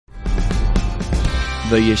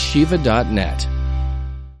theyeshiva.net.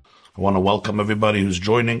 I want to welcome everybody who's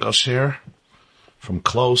joining us here from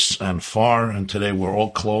close and far, and today we're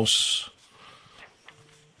all close,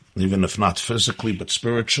 even if not physically, but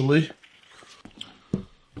spiritually.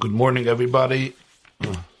 Good morning, everybody.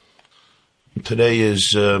 Today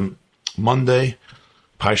is Monday,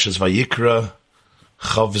 Parshas Vayikra,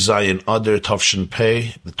 Chav Zayin Adar Tavshin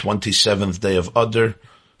Pei, the 27th day of Adar,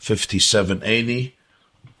 5780,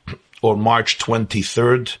 or March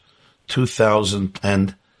 23rd,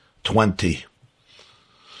 2020.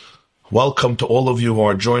 Welcome to all of you who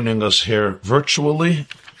are joining us here virtually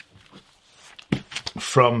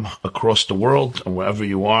from across the world, and wherever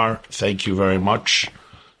you are, thank you very much.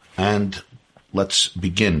 And let's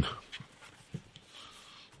begin.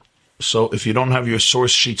 So if you don't have your source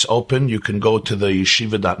sheets open, you can go to the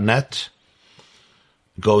yeshiva.net,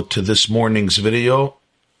 go to this morning's video,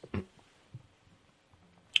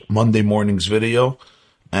 Monday morning's video,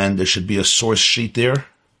 and there should be a source sheet there.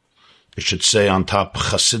 It should say on top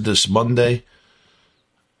Chassidus Monday,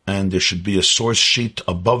 and there should be a source sheet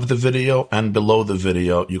above the video and below the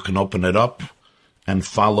video. You can open it up and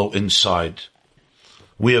follow inside.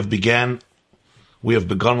 We have begun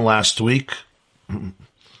last week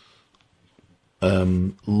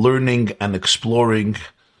learning and exploring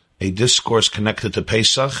a discourse connected to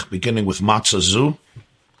Pesach, beginning with Matzah Zu.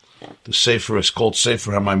 The Sefer is called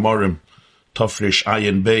Sefer HaMaimorim, Tafresh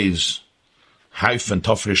Ayin Beis, hyphen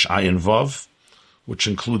Tafresh Ayin Vav, which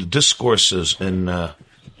include discourses in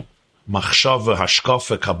Machshava,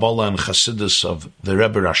 Hashkafa, Kabbalah, and Chassidus of the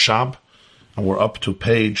Rebbe Rashab, and we're up to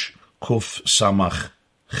page Kuf Samach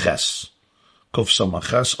Ches. Kuf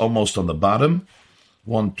Samach Ches, almost on the bottom.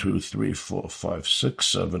 1, 2, 3, 4, 5, 6,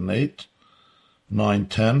 7, 8, 9,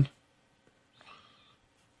 10.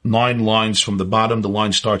 9 lines from the bottom. The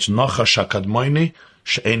line starts, Nachash HaKadmoini,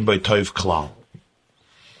 She'ein Bei Tov Klal.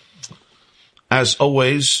 As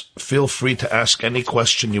always, feel free to ask any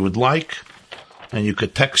question you would like, and you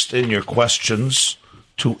could text in your questions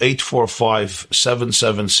to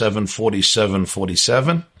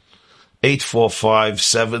 845-777-4747,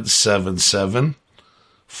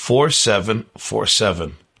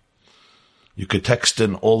 845-777-4747. You could text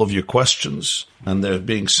in all of your questions, and they're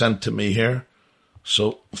being sent to me here.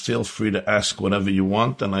 So feel free to ask whatever you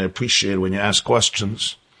want, and I appreciate when you ask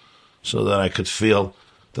questions so that I could feel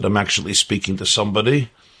that I'm actually speaking to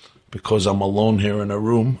somebody, because I'm alone here in a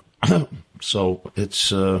room. So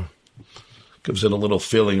it's gives it a little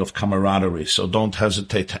feeling of camaraderie. So don't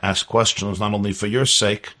hesitate to ask questions, not only for your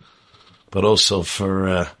sake, but also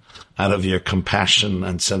for out of your compassion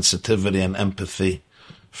and sensitivity and empathy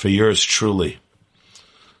for yours truly.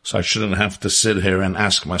 So I shouldn't have to sit here and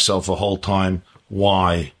ask myself a whole time,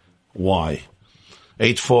 why?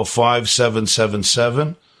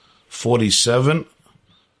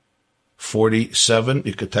 845-777-4747.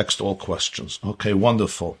 You could text all questions. Okay,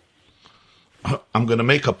 wonderful. I'm going to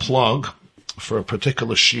make a plug for a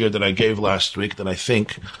particular shiur that I gave last week that I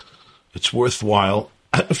think it's worthwhile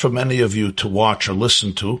for many of you to watch or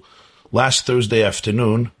listen to. Last Thursday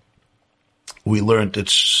afternoon, we learned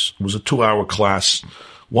it was a 2-hour class,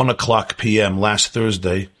 1:00 p.m. last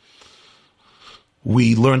Thursday.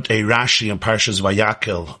 We learned a Rashi in Parshas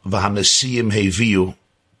Vayakel, V'hanesiim Heviu.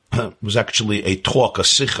 It was actually a talk, a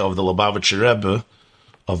sicha of the Lubavitcher Rebbe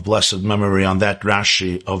of blessed memory on that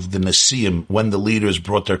Rashi of the Nesiim. When the leaders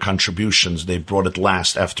brought their contributions, they brought it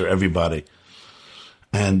last after everybody.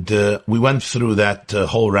 And we went through that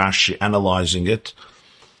whole Rashi, analyzing it.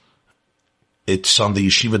 It's on the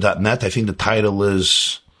yeshiva.net. I think the title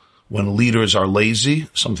is When Leaders Are Lazy,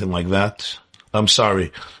 something like that. I'm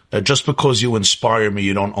sorry. Just because you inspire me,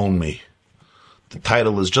 you don't own me. The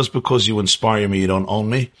title is Just Because You Inspire Me, You Don't Own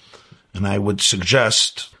Me. And I would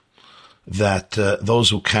suggest that those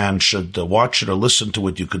who can should watch it or listen to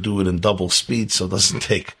it. You could do it in double speed, so it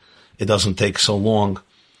doesn't take so long.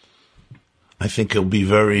 I think it'll be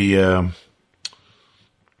very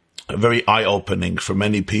eye-opening for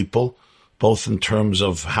many people, both in terms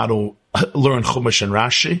of how to learn Chumash and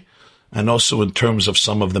Rashi, and also in terms of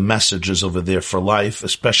some of the messages over there for life,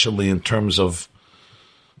 especially in terms of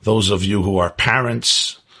those of you who are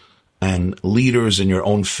parents and leaders in your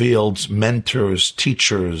own fields, mentors,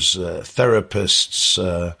 teachers, therapists,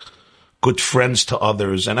 good friends to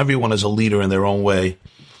others, and everyone is a leader in their own way.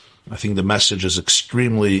 I think the message is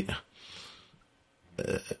extremely,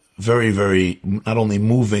 very, very, not only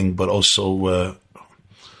moving, but also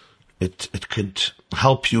it could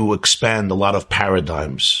help you expand a lot of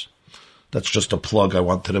paradigms. That's just a plug I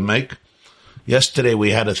wanted to make. Yesterday we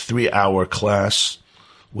had a 3-hour class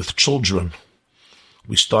with children.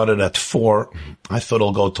 We started at 4. I thought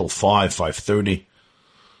it'll go till 5:30.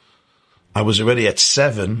 I was already at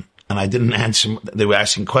 7, and I didn't answer. They were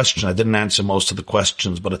asking questions. I didn't answer most of the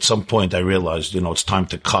questions, but at some point I realized, it's time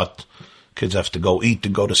to cut. Kids have to go eat, to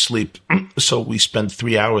go to sleep. So we spent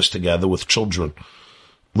 3 hours together with children,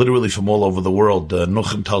 literally from all over the world.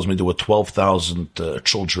 Nuchem tells me there were 12,000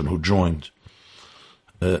 children who joined.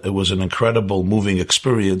 It was an incredible, moving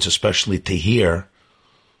experience, especially to hear.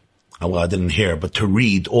 Well, I didn't hear, but to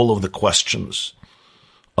read all of the questions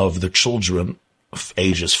of the children of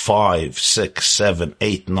ages 5, 6, 7,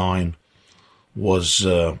 8, 9 was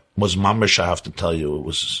mamish, I have to tell you. It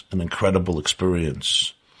was an incredible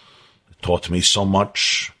experience. It taught me so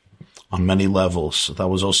much on many levels. So that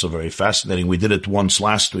was also very fascinating. We did it once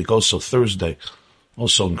last week, also Thursday,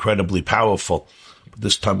 also incredibly powerful. But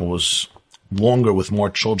this time it was longer with more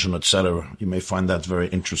children, etc. You may find that very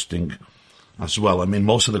interesting as well. I mean,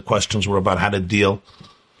 most of the questions were about how to deal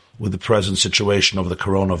with the present situation of the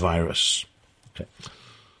coronavirus. Okay.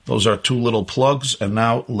 Those are 2 little plugs, and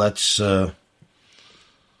now let's go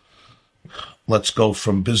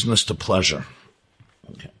from business to pleasure.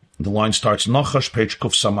 Okay. The line starts Nachash, page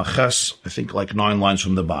Kuf Samaches, I think like 9 lines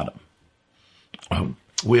from the bottom.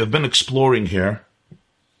 We have been exploring here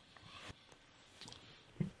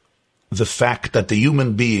the fact that the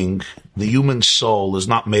human being, the human soul, is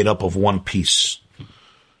not made up of one piece.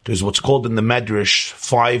 There's what's called in the Medrash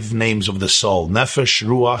 5 names of the soul: Nefesh,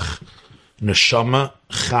 Ruach, Neshama,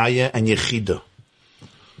 Chaya, and Yechida.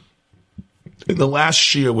 In the last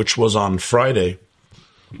shiur, which was on Friday,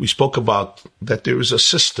 we spoke about that there is a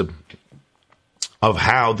system of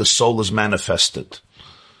how the soul is manifested.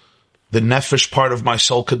 The Nefesh part of my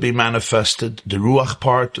soul could be manifested, the Ruach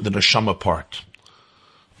part, the Neshama part.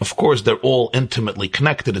 Of course, they're all intimately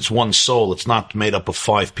connected. It's one soul. It's not made up of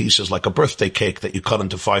 5 pieces like a birthday cake that you cut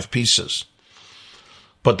into 5 pieces.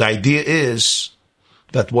 But the idea is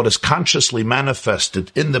that what is consciously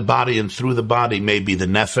manifested in the body and through the body may be the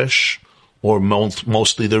nefesh, or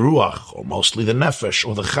mostly the ruach, or mostly the nefesh,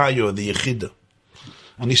 or the chaya, or the yechida.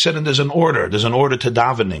 And he said, and there's an order to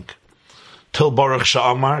davening. Til Baruch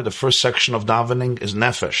Sha'amar, the first section of davening is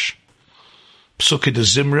nefesh. Psuki de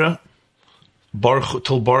Zimra,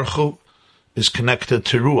 Til Baruch is connected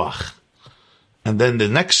to ruach. And then the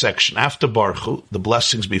next section, after Baruch, the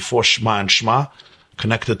blessings before Shema and Shema,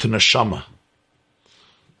 connected to neshama.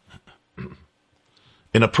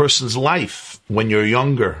 In a person's life, when you're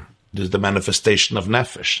younger, there's the manifestation of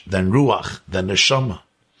nefesh, then ruach, then neshama.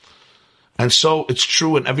 And so it's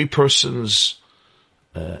true in every person's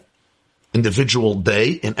individual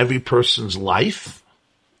day, in every person's life,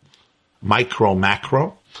 micro,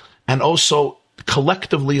 macro, and also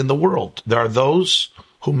collectively in the world. There are those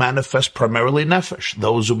who manifest primarily nefesh,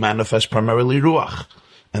 those who manifest primarily ruach,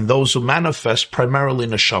 and those who manifest primarily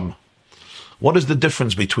neshama. What is the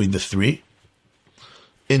difference between the 3?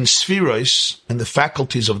 In Spheros, in the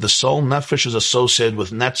faculties of the soul, nefesh is associated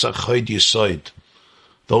with netzach, chod, yesod.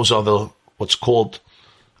 Those are what's called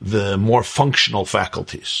the more functional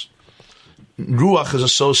faculties. Ruach is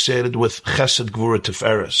associated with chesed, gvura,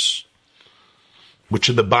 tiferes, which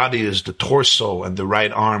in the body is the torso and the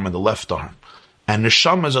right arm and the left arm. And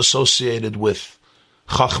neshama is associated with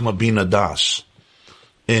chachma, bina, das.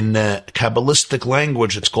 In Kabbalistic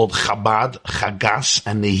language, it's called Chabad, Chagas,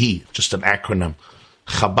 and Nehi, just an acronym.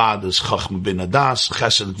 Chabad is Chachma Bina Das,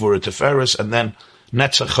 Chesed Gvura Tiferes, and then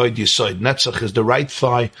Netzach Hoid Yesod. Netzach is the right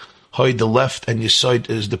thigh, Hoid the left, and Yesod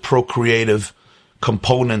is the procreative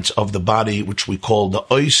component of the body, which we call the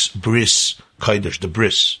Ois Bris Kodesh, the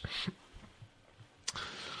Bris.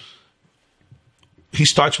 He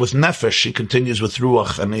starts with Nefesh, he continues with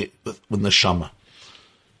Ruach, and with Neshama.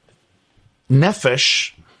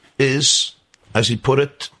 Nefesh is, as he put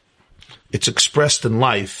it, it's expressed in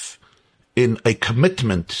life in a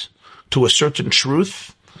commitment to a certain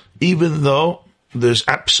truth, even though there's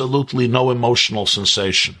absolutely no emotional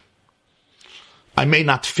sensation. I may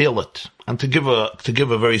not feel it. And to give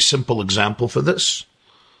a very simple example for this,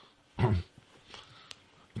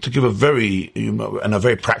 to give a very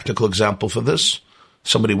practical example for this,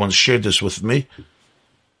 somebody once shared this with me.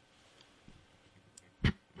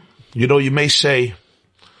 You may say,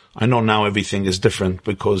 I know now everything is different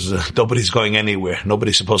because nobody's going anywhere.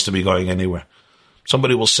 Nobody's supposed to be going anywhere.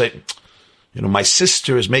 Somebody will say, my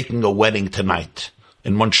sister is making a wedding tonight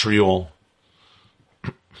in Montreal.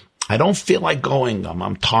 I don't feel like going.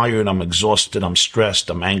 I'm tired. I'm exhausted. I'm stressed.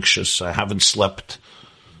 I'm anxious. I haven't slept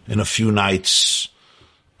in a few nights.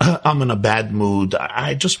 I'm in a bad mood.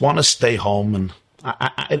 I just want to stay home, and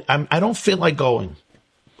I don't feel like going.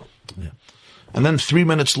 Yeah. And then 3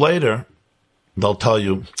 minutes later, they'll tell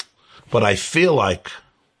you, but I feel like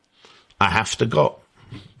I have to go.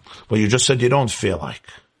 Well, you just said you don't feel like.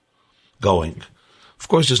 going. Of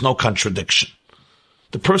course, there's no contradiction.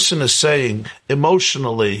 The person is saying,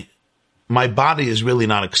 emotionally, my body is really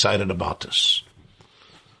not excited about this.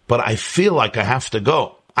 But I feel like I have to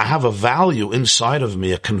go. I have a value inside of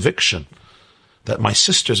me, a conviction that my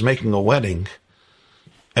sister's making a wedding.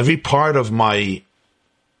 Every part of my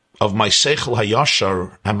seichel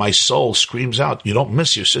hayashar and my soul screams out, you don't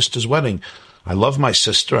miss your sister's wedding. I love my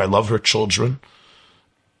sister. I love her children.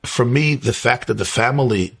 For me, the fact that the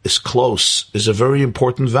family is close is a very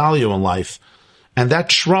important value in life. And that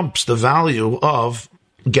trumps the value of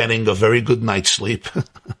getting a very good night's sleep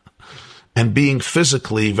and being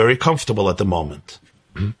physically very comfortable at the moment.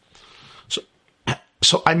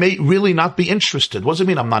 So I may really not be interested. What does it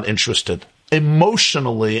mean I'm not interested?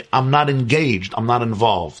 Emotionally, I'm not engaged. I'm not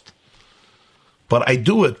involved. But I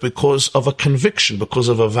do it because of a conviction, because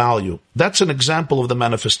of a value. That's an example of the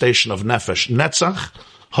manifestation of nefesh. Netzach,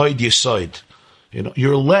 hoid yisoid.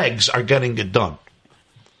 Your legs are getting it done.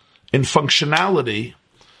 In functionality,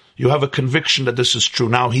 you have a conviction that this is true.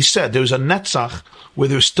 Now, he said there's a netzach where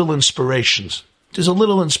there's still inspirations. There's a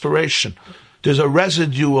little inspiration. There's a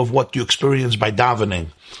residue of what you experience by davening.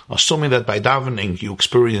 Assuming that by davening you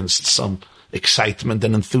experienced some excitement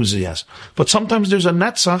and enthusiasm. But sometimes there's a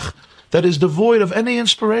netzach that is devoid of any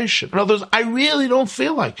inspiration. In other words, I really don't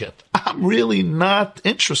feel like it. I'm really not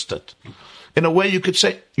interested. In a way you could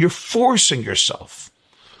say, you're forcing yourself.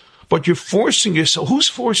 But you're forcing yourself. Who's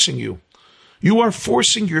forcing you? You are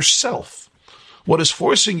forcing yourself. What is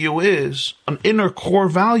forcing you is an inner core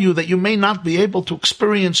value that you may not be able to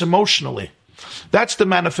experience emotionally. That's the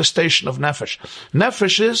manifestation of nefesh.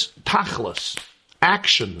 Nefesh is tachlis,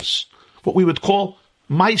 actions, what we would call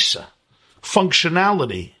maisa,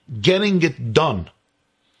 functionality, getting it done,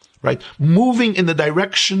 right? Moving in the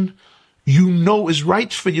direction you know is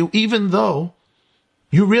right for you, even though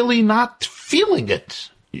you're really not feeling it.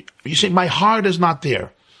 You say, my heart is not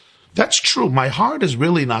there. That's true. My heart is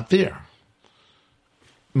really not there.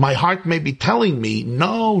 My heart may be telling me,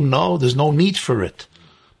 no, there's no need for it.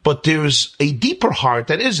 But there's a deeper heart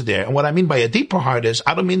that is there. And what I mean by a deeper heart is,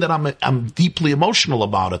 I don't mean that I'm deeply emotional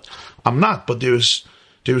about it. I'm not, but there's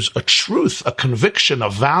a truth, a conviction, a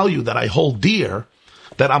value that I hold dear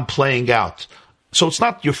that I'm playing out. So it's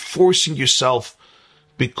not you're forcing yourself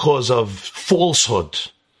because of falsehood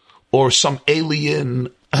or some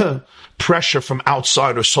alien pressure from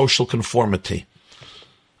outside or social conformity.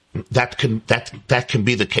 That can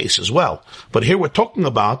be the case as well. But here we're talking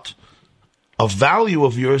about a value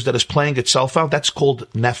of yours that is playing itself out. That's called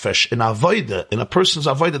nefesh. In avodah, in a person's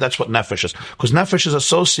avodah, that's what nefesh is. Because nefesh is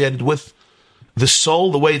associated with the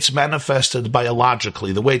soul, the way it's manifested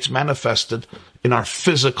biologically, the way it's manifested in our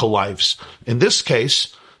physical lives. In this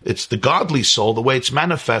case, it's the godly soul, the way it's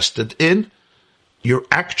manifested in your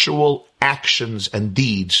actual actions and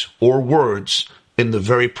deeds or words in the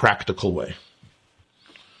very practical way.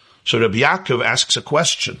 So Rabbi Yaakov asks a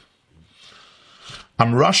question.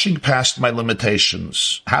 I'm rushing past my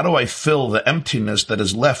limitations. How do I fill the emptiness that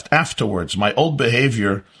is left afterwards? My old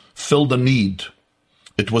behavior filled a need.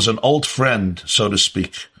 It was an old friend, so to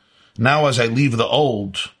speak. Now as I leave the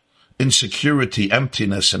old, insecurity,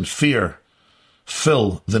 emptiness, and fear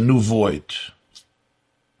fill the new void.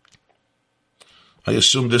 I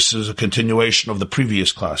assume this is a continuation of the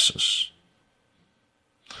previous classes.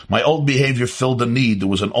 My old behavior filled a need. There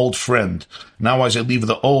was an old friend. Now as I leave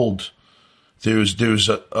the old, there's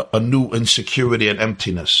a new insecurity and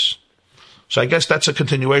emptiness. So I guess that's a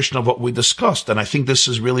continuation of what we discussed, and I think this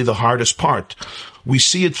is really the hardest part. We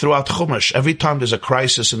see it throughout Chumash. Every time there's a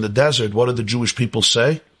crisis in the desert, what do the Jewish people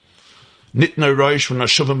say? Nitna roish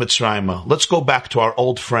v'nashuva Mitzrayma. Let's go back to our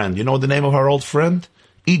old friend. You know the name of our old friend?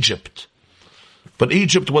 Egypt. But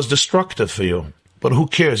Egypt was destructive for you. But who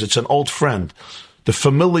cares? It's an old friend. The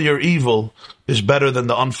familiar evil is better than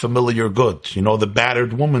the unfamiliar good. You know, the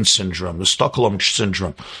battered woman syndrome, the Stockholm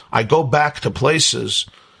syndrome. I go back to places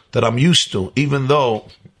that I'm used to, even though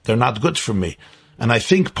they're not good for me. And I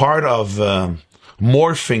think part of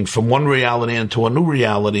morphing from one reality into a new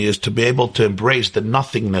reality is to be able to embrace the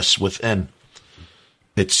nothingness within.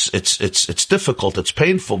 It's difficult, it's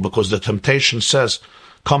painful, because the temptation says,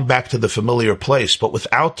 come back to the familiar place. But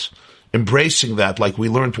without embracing that, like we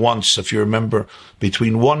learned once, if you remember,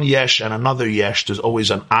 between one yesh and another yesh, there's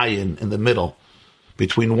always an ayin in the middle.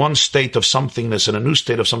 Between one state of somethingness and a new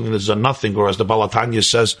state of something that's a nothing, or as the Baal HaTanya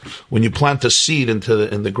says, when you plant a seed in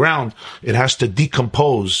the ground, it has to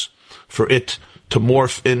decompose for it to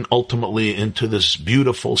morph in ultimately into this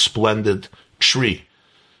beautiful, splendid tree.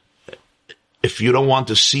 If you don't want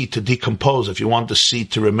the seed to decompose, if you want the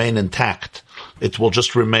seed to remain intact, it will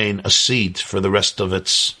just remain a seed for the rest of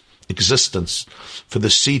its existence, for the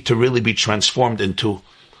seed to really be transformed into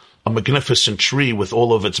a magnificent tree with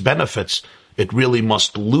all of its benefits, it really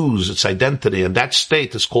must lose its identity. And that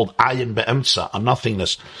state is called ayin be'emtza, a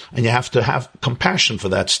nothingness. And you have to have compassion for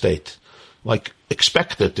that state. Like,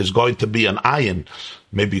 expect it. There's going to be an ayin.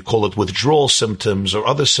 Maybe you call it withdrawal symptoms or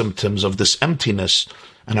other symptoms of this emptiness.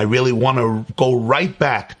 And I really want to go right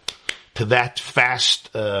back to that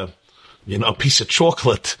fast, a piece of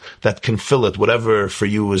chocolate that can fill it. Whatever for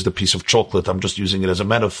you is the piece of chocolate. I'm just using it as a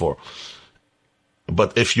metaphor.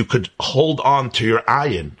 But if you could hold on to your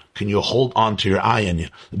ayin, can you hold on to your ayin?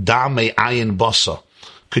 Dame ayin basa.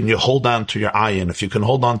 Can you hold on to your ayin? If you can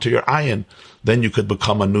hold on to your ayin, then you could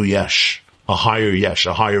become a new yesh, a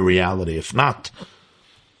higher reality. If not,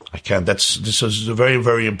 I can't. This is a very,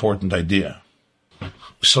 very important idea.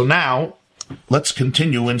 So now, let's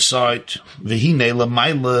continue inside. V'hine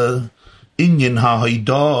l'mayla inyan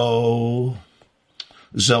ha'haido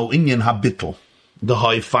zo inyan habitel, the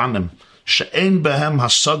haifanim.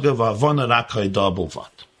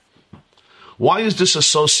 Why is this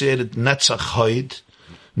associated Netzach Haid?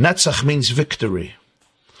 Netzach means victory.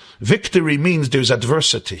 Victory means there's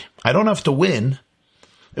adversity. I don't have to win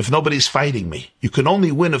if nobody's fighting me. You can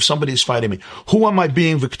only win if somebody's fighting me. Who am I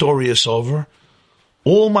being victorious over?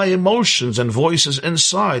 All my emotions and voices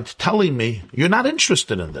inside telling me, you're not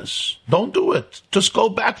interested in this. Don't do it. Just go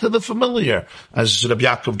back to the familiar, as Rabbi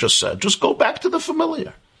Yaakov just said. Just go back to the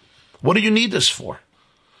familiar. What do you need this for?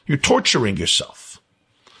 You're torturing yourself.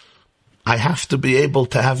 I have to be able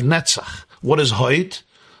to have netzach. What is hoid?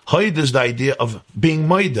 Hoid is the idea of being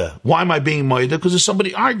moida. Why am I being moida? Because there's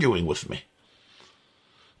somebody arguing with me.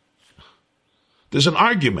 There's an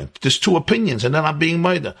argument. There's two opinions, and then I'm being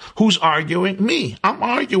moida. Who's arguing? Me. I'm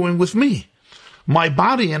arguing with me. My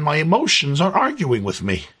body and my emotions are arguing with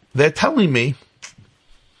me. They're telling me,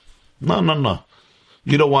 no.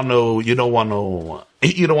 You don't want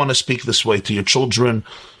to speak this way to your children.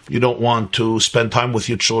 You don't want to spend time with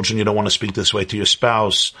your children. You don't want to speak this way to your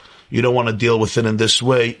spouse. You don't want to deal with it in this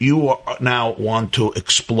way. You now want to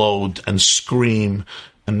explode and scream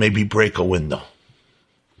and maybe break a window,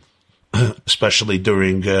 especially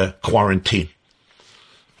during quarantine.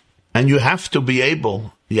 And you have to be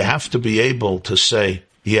able to say,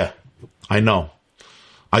 yeah, I know.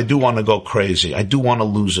 I do want to go crazy. I do want to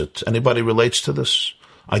lose it. Anybody relates to this?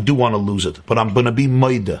 I do want to lose it, but I'm going to be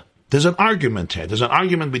moida. There's an argument here. There's an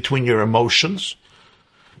argument between your emotions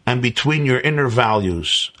and between your inner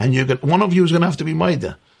values. And one of you is going to have to be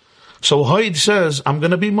moida. So Haid says, I'm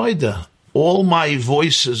going to be moida. All my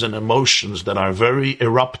voices and emotions that are very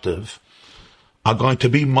eruptive are going to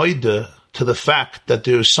be moida to the fact that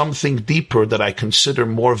there's something deeper that I consider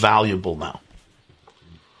more valuable now.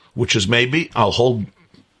 Which is maybe I'll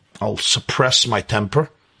suppress my temper.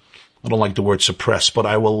 I don't like the word suppress, but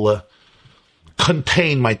I will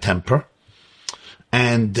contain my temper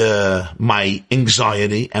and my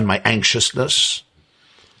anxiety and my anxiousness.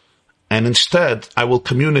 And instead, I will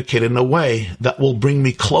communicate in a way that will bring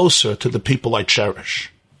me closer to the people I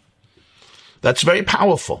cherish. That's very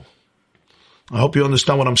powerful. I hope you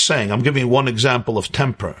understand what I'm saying. I'm giving you one example of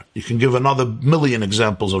temper. You can give another million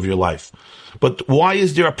examples of your life. But why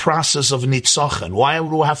is there a process of nitzachen? Why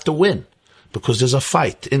do I have to win? Because there's a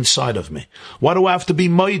fight inside of me. Why do I have to be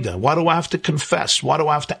moida? Why do I have to confess? Why do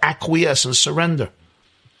I have to acquiesce and surrender?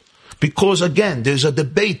 Because again, there's a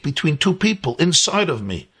debate between two people inside of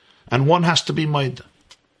me, and one has to be moida.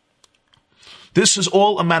 This is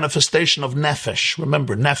all a manifestation of nefesh.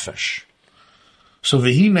 Remember, nefesh. So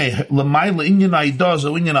like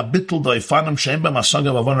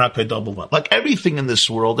everything in this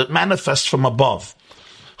world, it manifests from above.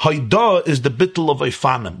 Haida is the bittul of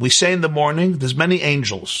Eifanim. We say in the morning, there's many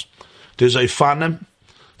angels. There's Eifanim,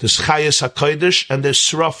 there's Chayes HaKodesh, and there's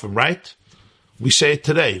Srafim, right? We say it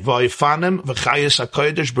today. V'Eifanim, v'Chayes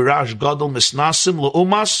HaKodesh, B'Rash Gadol Misnasim,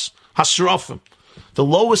 L'Umas HaSrafim. The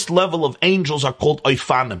lowest level of angels are called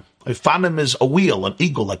Eifanim. Eifanim is a wheel, an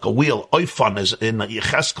eagle, like a wheel. Eifan is in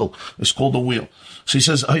Yecheskel, is called a wheel. So he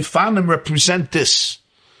says, Eifanim represent this.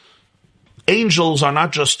 Angels are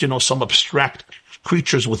not just, some abstract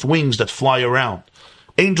creatures with wings that fly around.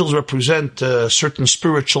 Angels represent certain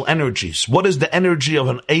spiritual energies. What is the energy of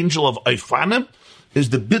an angel of Eifanim?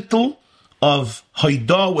 Is the bittul of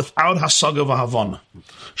Haida without Hasaga v'Havana.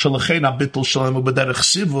 Shalachein ha-bittul shalem u'b'derech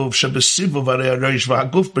sivuv shebesivuv arei ha-reish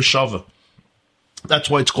v'haguf b'shava.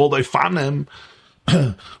 That's why it's called Eifanim,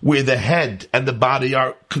 where the head and the body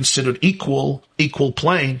are considered equal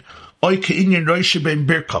plane. Or like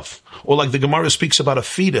the Gemara speaks about a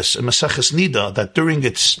fetus in Maseches Nida, that during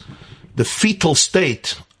the fetal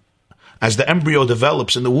state, as the embryo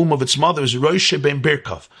develops in the womb of its mother, is Roishe Ben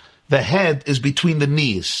Birkov. the head is between the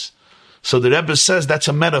knees. So the Rebbe says that's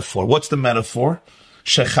a metaphor. What's the metaphor?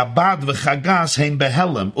 Shechabad v'chagas heim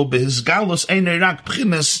behelem ubehizgalus einei rak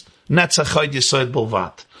b'chines netzach chod yesod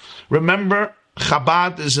bilvat. Remember,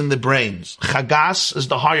 Chabad is in the brains. Chagas is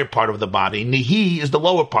the higher part of the body. Nihi is the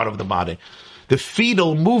lower part of the body. The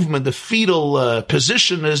fetal movement, the fetal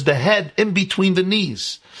position is the head in between the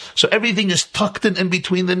knees. So everything is tucked in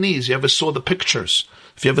between the knees. You ever saw the pictures?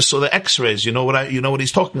 If you ever saw the X-rays, you know what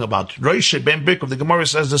he's talking about. Roishe ben Birkov, the Gemara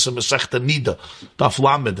says this in Masechta Nida, Daf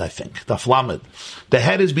Lamed, I think, Daf Lamed. The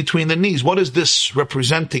head is between the knees. What is this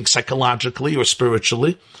representing psychologically or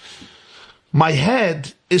spiritually? My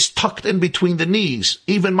head is tucked in between the knees.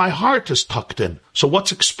 Even my heart is tucked in. So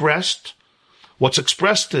what's expressed? What's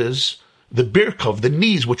expressed is the Birkov, the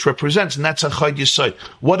knees, which represents Netzach Chod Yesod.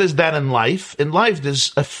 What is that in life? In life,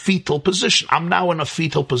 there's a fetal position. I'm now in a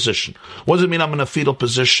fetal position. What does it mean I'm in a fetal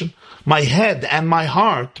position? My head and my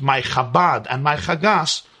heart, my Chabad and my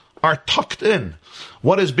Chagas are tucked in.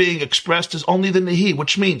 What is being expressed is only the Nehi,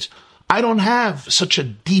 which means I don't have such a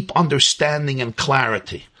deep understanding and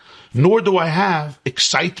clarity, nor do I have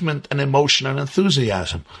excitement and emotion and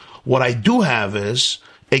enthusiasm. What I do have is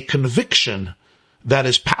a conviction that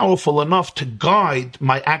is powerful enough to guide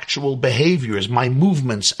my actual behaviors, my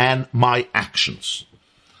movements, and my actions.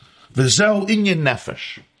 V'zeu inyan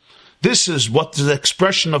nefesh. This is what the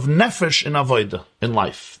expression of nefesh in avodah, in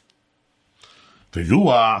life.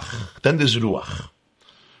 V'ruach, then there's ruach.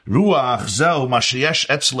 Ruach zeu ma sheyesh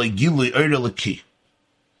etzlei gilui oir eliki.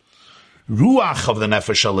 Ruach of the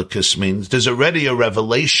Nefesh Elikis means there's already a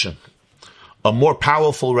revelation, a more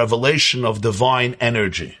powerful revelation of divine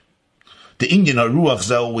energy. The Inyan HaRuach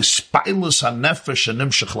Zeh is Spailus HaNefesh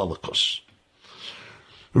HaNimshech L'Elikos.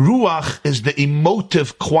 Ruach is the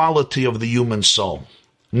emotive quality of the human soul.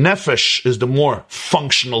 Nefesh is the more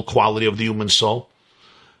functional quality of the human soul,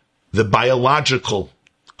 the biological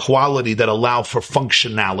quality that allows for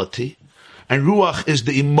functionality, and Ruach is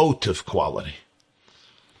the emotive quality.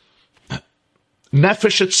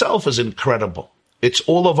 Nefesh itself is incredible. It's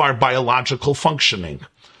all of our biological functioning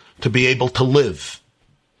to be able to live.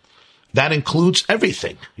 That includes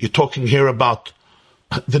everything. You're talking here about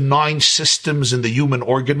the 9 systems in the human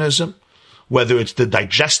organism, whether it's the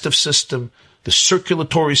digestive system, the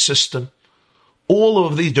circulatory system, all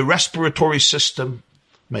of these, the respiratory system.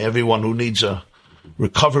 May everyone who needs a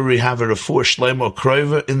recovery have a refuah shlema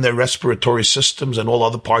krova in their respiratory systems and all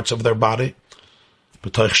other parts of their body.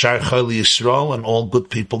 And all good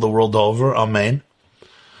people the world over, amen.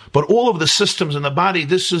 But all of the systems in the body,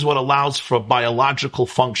 this is what allows for biological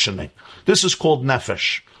functioning. This is called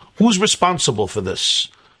nefesh. Who's responsible for this?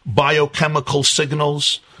 Biochemical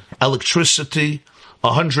signals, electricity,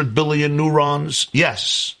 100 billion neurons,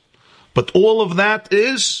 yes. But all of that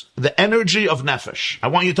is the energy of nefesh. I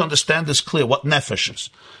want you to understand this clear, what nefesh is.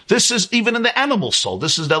 This is even in the animal soul.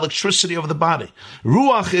 This is the electricity of the body.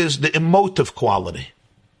 Ruach is the emotive quality.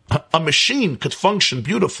 A machine could function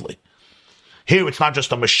beautifully. Here it's not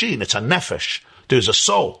just a machine, it's a nefesh. There's a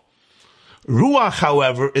soul. Ruach,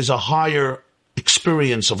 however, is a higher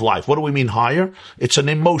experience of life. What do we mean higher? It's an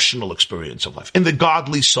emotional experience of life. In the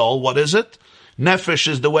godly soul, what is it? Nefesh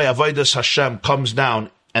is the way Avodas Hashem comes down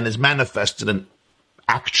and is manifested in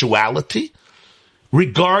actuality,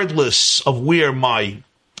 regardless of where my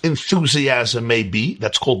enthusiasm may be.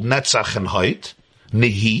 That's called Netzach and Hayt,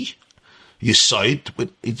 Nehi, Yesod.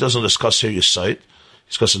 He doesn't discuss here Yesod. He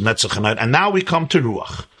discusses Netzach and Hayt. And now we come to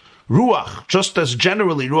Ruach. Ruach, just as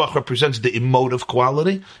generally Ruach represents the emotive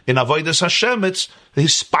quality, in Avodas Hashem it's the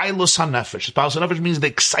Hispilus HaNefesh. Hispilus HaNefesh means the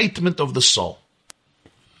excitement of the soul.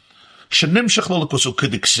 Shenimshech L'Elikos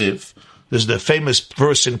U'Kidiksiv. There's the famous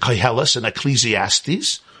verse in Koheles, in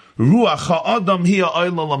Ecclesiastes. Ruach ha'adam hiya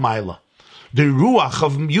oila l'mayla. The ruach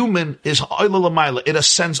of human is oila l'mayla. It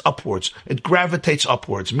ascends upwards. It gravitates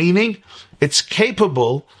upwards. Meaning, it's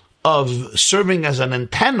capable of serving as an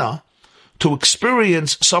antenna to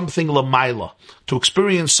experience something l'mayla. To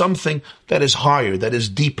experience something that is higher, that is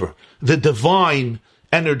deeper. The divine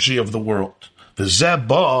energy of the world.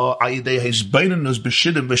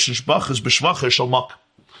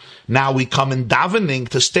 Now we come in davening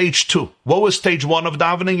to stage 2. What was stage 1 of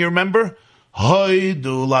davening, you remember?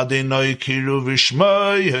 Haidu.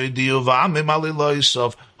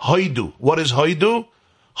 What is haidu?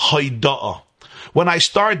 Haida'ah. When I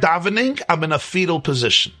start davening, I'm in a fetal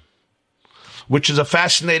position, which is a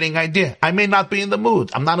fascinating idea. I may not be in the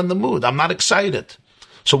mood. I'm not in the mood. I'm not excited.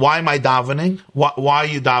 So why am I davening? Why are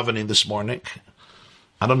you davening this morning?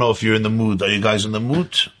 I don't know if you're in the mood. Are you guys in the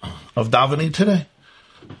mood of davening today?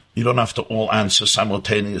 You don't have to all answer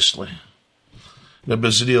simultaneously. The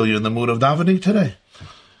Bazil, you're in the mood of davening today.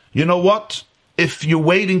 You know what? If you're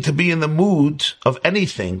waiting to be in the mood of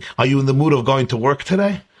anything, are you in the mood of going to work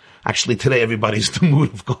today? Actually, today everybody's in the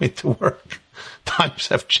mood of going to work. Times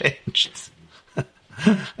have changed.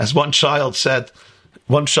 As one child said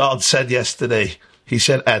yesterday, he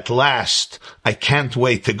said, "At last, I can't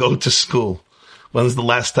wait to go to school." When was the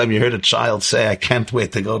last time you heard a child say, "I can't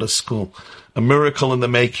wait to go to school"? A miracle in the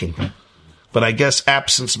making. But I guess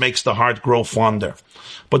absence makes the heart grow fonder.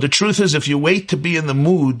 But the truth is, if you wait to be in the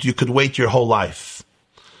mood, you could wait your whole life.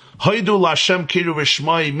 Hoidu Lashem Kiru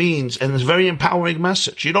V'Shmai means, and it's a very empowering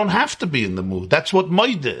message, you don't have to be in the mood. That's what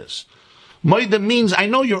Moida is. Moida means, I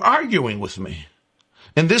know you're arguing with me.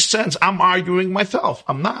 In this sense, I'm arguing myself.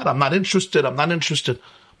 I'm not interested.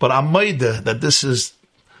 But I'm Moida that this is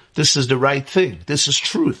the right thing. This is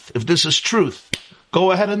truth. If this is truth,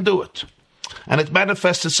 go ahead and do it. And it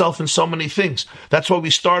manifests itself in so many things. That's why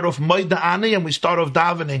we start off Moida Ani and we start off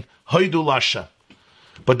davening, Hoidu Lashem.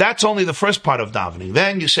 But that's only the first part of davening.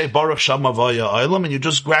 Then you say Baruch Shem Havaya Olam, and you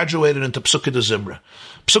just graduated into Psukkah de Zimra.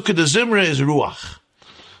 Psukkah de Zimra is Ruach.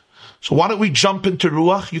 So why don't we jump into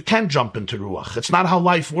Ruach? You can't jump into Ruach. It's not how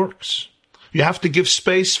life works. You have to give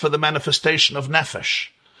space for the manifestation of Nefesh.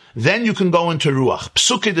 Then you can go into Ruach.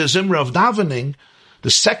 Psukkah de Zimra of davening,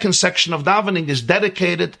 the second section of davening is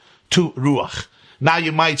dedicated to Ruach. Now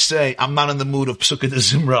you might say, I'm not in the mood of Psukkah de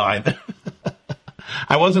Zimra either.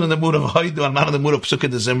 I wasn't in the mood of Haidu, I'm not in the mood of Psukkah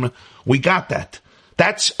de Zimra. We got that.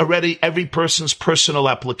 That's already every person's personal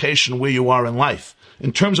application where you are in life.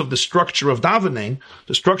 In terms of the structure of davening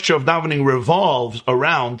revolves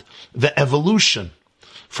around the evolution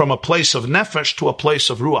from a place of nefesh to a place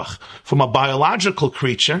of ruach, from a biological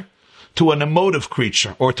creature to an emotive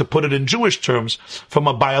creature, or to put it in Jewish terms, from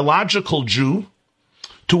a biological Jew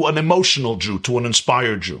to an emotional Jew, to an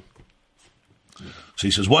inspired Jew. So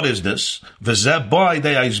he says, what is this? This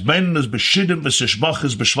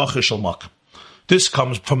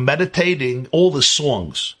comes from meditating all the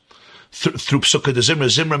songs through Psukkah de Zimra.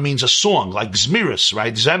 Zimra means a song, like Zmiris,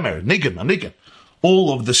 right? Zemer, Nigan.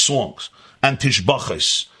 All of the songs. And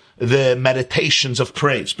Tishbachis, the meditations of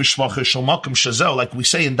praise. B'shvachis shel makom shazel, like we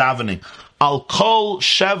say in davening. Al kol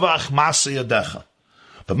shevach masa yadecha.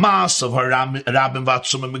 The mass of Rabbim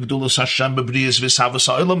Vatzum and Megdulas Hashem Bebrias Vishavas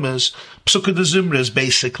Ha'olam is Psukkah de Zimra is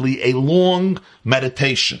basically a long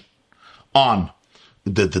meditation on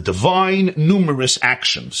the divine numerous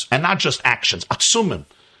actions, and not just actions, atzumim,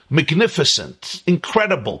 magnificent,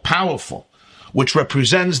 incredible, powerful, which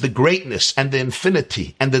represents the greatness and the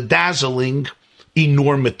infinity and the dazzling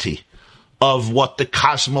enormity of what the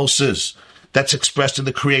cosmos is. That's expressed in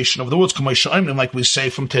the creation of the worlds. Like we say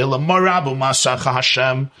from Tehillah, Marabu Masacha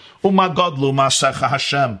Hashem, Umagodlu Masacha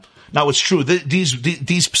Hashem. Now it's true, these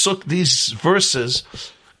verses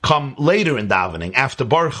come later in davening, after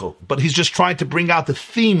Baruch Hu, but he's just trying to bring out the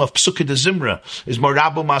theme of Psukkah de Zimra, is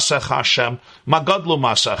Marabu Masacha Hashem, Magodlu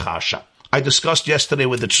Masacha Hashem. I discussed yesterday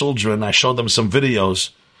with the children, I showed them some videos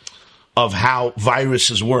of how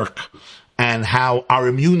viruses work and how our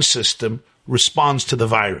immune system responds to the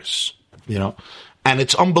virus. And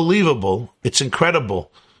it's unbelievable. It's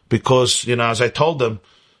incredible because, as I told them,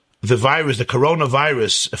 the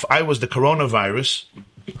coronavirus, if I was the coronavirus,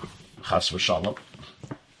 chas v'shalom,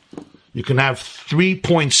 you can have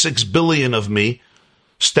 3.6 billion of me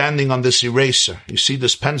standing on this eraser. You see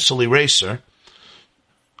this pencil eraser?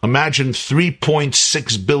 Imagine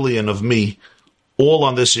 3.6 billion of me all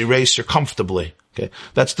on this eraser comfortably. Okay,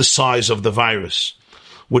 that's the size of the virus,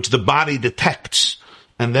 which the body detects.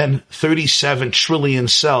 And then 37 trillion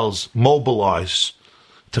cells mobilize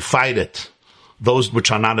to fight it, those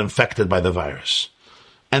which are not infected by the virus.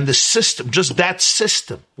 And the system, just that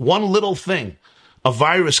system, one little thing, a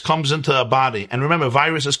virus comes into a body. And remember,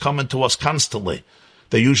 viruses come into us constantly.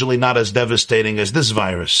 They're usually not as devastating as this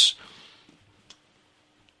virus.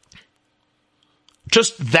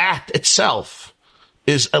 Just that itself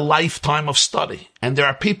is a lifetime of study. And there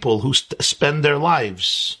are people who spend their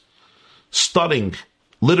lives studying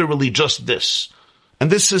literally just this.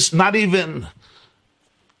 And this is not even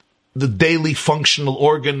the daily functional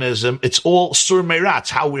organism. It's all sur meratz,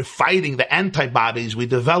 how we're fighting the antibodies we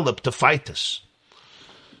develop to fight this.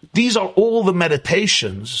 These are all the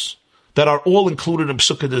meditations that are all included in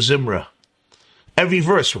Psukkah de Zimra. Every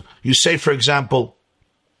verse. You say, for example,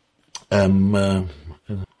 Hallelu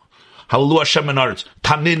Hashem in Aretz,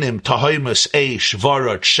 Taninim, Tahoimus, Eish,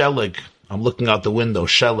 Varot, Shelig. I'm looking out the window,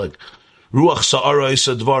 Shelig. Ruach Sa'ara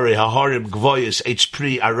Isa Dvari, Haharim, Gvoyis,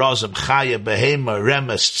 Hpri, Arazim, Chaya, Behema,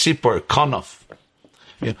 Remes, Tzipor, Konof.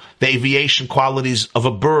 The aviation qualities of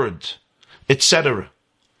a bird, etc.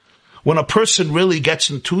 When a person really gets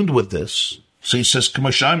in tune with this, so he says,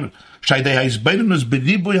 Shaydei ha'izbeinus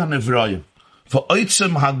b'ribui ha'nevrayim,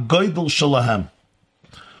 v'oitzem ha'goydel shalahem.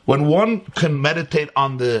 When one can meditate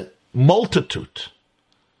on the multitude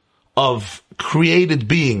of created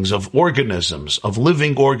beings, of organisms, of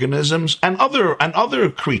living organisms, and other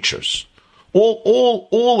creatures,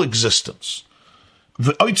 all existence,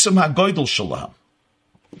 v'oitzem ha'goydel shalahem,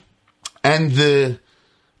 and the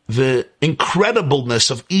incredibleness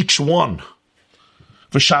of each one.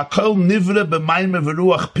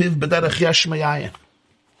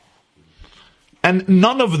 And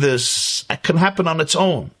none of this can happen on its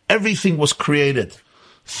own. Everything was created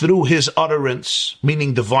through his utterance,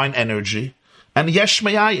 meaning divine energy, and yesh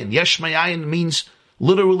me'ayin. Yesh me'ayin means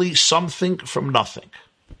literally something from nothing.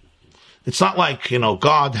 It's not like,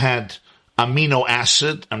 God had amino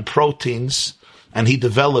acid and proteins and he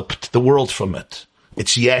developed the world from it.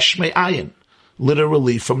 It's yesh me'ayin,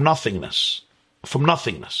 literally from nothingness. From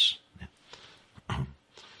nothingness.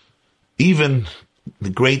 Even the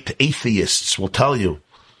great atheists will tell you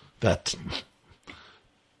that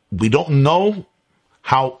we don't know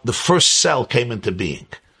how the first cell came into being.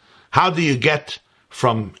 How do you get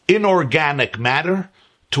from inorganic matter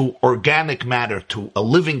to organic matter to a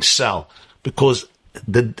living cell? Because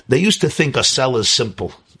they used to think a cell is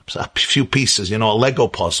simple. A few pieces, a Lego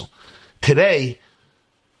puzzle. Today,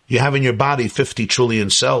 you have in your body 50 trillion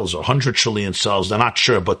cells or 100 trillion cells, they're not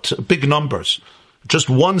sure, but big numbers. Just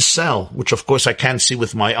one cell, which of course I can't see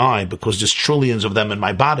with my eye because there's trillions of them in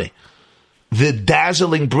my body. The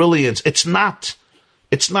dazzling brilliance, it's not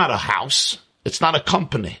a house, it's not a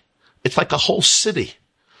company. It's like a whole city.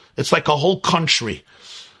 It's like a whole country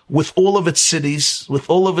with all of its cities, with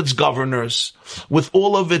all of its governors, with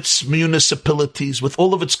all of its municipalities, with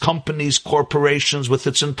all of its companies, corporations, with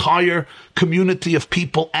its entire community of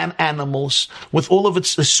people and animals, with all of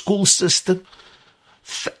its school system,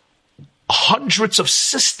 hundreds of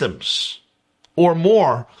systems or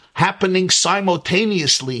more happening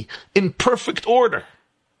simultaneously in perfect order.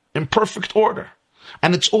 And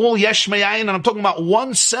it's all yesh me'ayin, and I'm talking about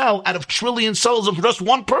one cell out of trillion cells of just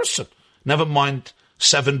one person. Never mind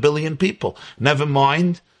 7 billion people. Never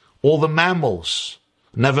mind all the mammals.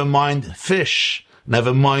 Never mind fish.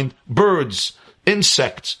 Never mind birds,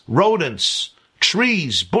 insects, rodents,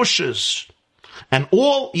 trees, bushes, and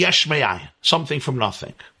all yesh me'ayin, something from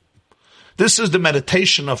nothing. This is the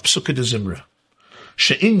meditation of Psukei de Zimra.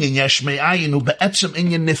 She'inyan yesh me'ayin hu be'etzem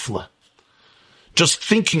inyan nifla. Just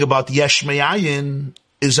thinking about yesh me'ayin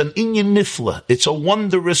is an inyan nifla. It's a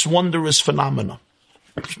wondrous phenomenon.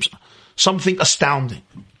 Something astounding.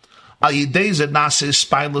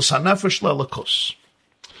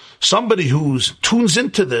 Somebody who tunes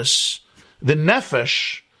into this, the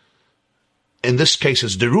nefesh, in this case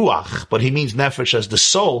is the ruach, but he means nefesh as the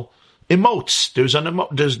soul, emotes. There's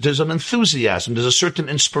an enthusiasm, there's a certain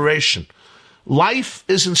inspiration. Life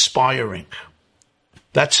is inspiring.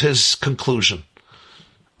 That's his conclusion.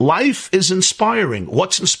 Life is inspiring.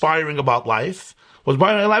 What's inspiring about life? What's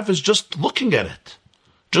inspiring about life is just looking at it.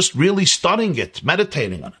 Just really studying it,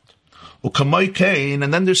 meditating on it.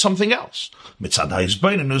 And then there's something else. There's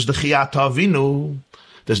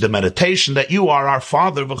the meditation that you are our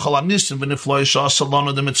Father. Then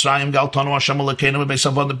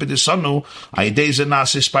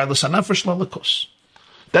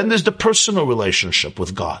there's the personal relationship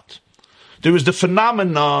with God. There is the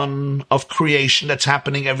phenomenon of creation that's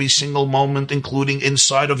happening every single moment, including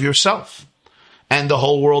inside of yourself and the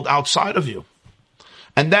whole world outside of you.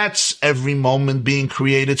 And that's every moment being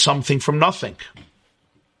created something from nothing.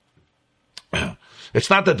 It's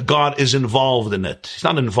not that God is involved in it. He's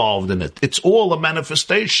not involved in it. It's all a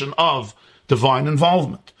manifestation of divine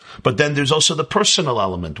involvement. But then there's also the personal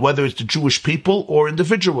element, whether it's the Jewish people or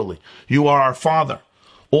individually. You are our Father.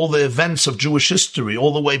 All the events of Jewish history,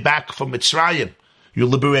 all the way back from Mitzrayim. You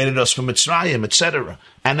liberated us from Mitzrayim, etc.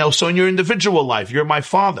 And also in your individual life, you're my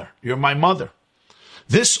father, you're my mother.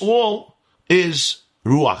 This all is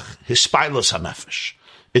ruach, hispailos hanefesh.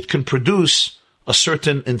 It can produce a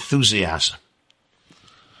certain enthusiasm.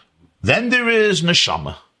 Then there is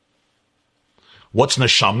neshama. What's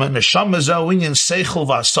neshama? Neshama is inyan seichel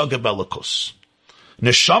v'hasaga belikus.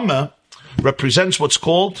 Neshama represents what's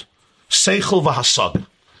called seichel v'hasaga.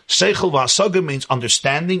 Seichel v'hasaga means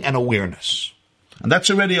understanding and awareness. And that's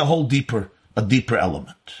already a deeper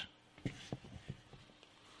element.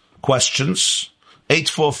 Questions?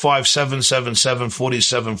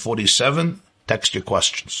 845-777-4747. Text your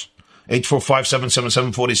questions.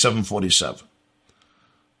 845-777-4747.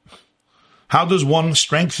 How does one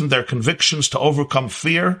strengthen their convictions to overcome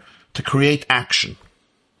fear, to create action?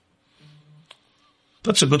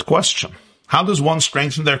 That's a good question. How does one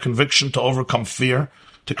strengthen their conviction to overcome fear,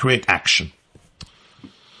 to create action.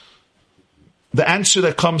 The answer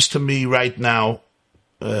that comes to me right now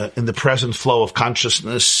in the present flow of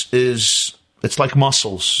consciousness is, it's like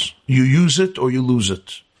muscles. You use it or you lose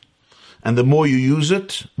it. And the more you use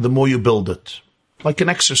it, the more you build it. Like an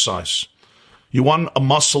exercise. You want a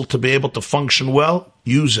muscle to be able to function well,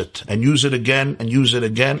 use it, and use it again, and use it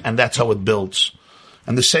again, and that's how it builds.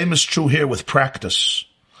 And the same is true here with practice.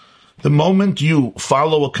 The moment you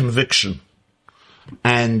follow a conviction,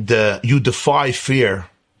 and you defy fear,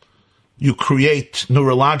 you create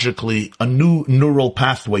neurologically a new neural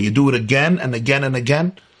pathway. You do it again and again and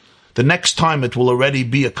again. The next time it will already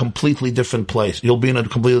be a completely different place. You'll be in a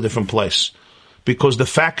completely different place. Because the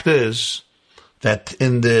fact is that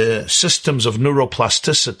in the systems of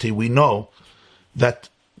neuroplasticity, we know that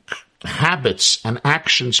habits and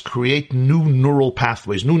actions create new neural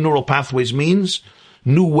pathways. New neural pathways means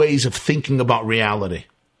new ways of thinking about reality.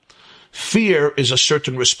 Fear is a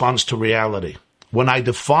certain response to reality. When I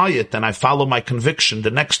defy it and I follow my conviction,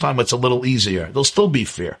 the next time it's a little easier. There'll still be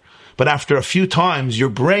fear. But after a few times, your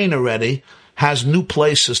brain already has new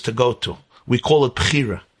places to go to. We call it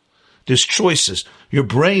bchira. There's choices. Your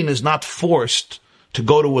brain is not forced to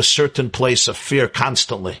go to a certain place of fear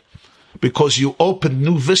constantly. Because you open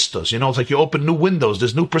new vistas. It's like you open new windows.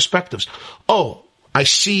 There's new perspectives. Oh, I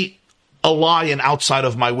see a lion outside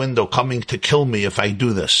of my window coming to kill me if I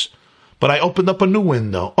do this. But I opened up a new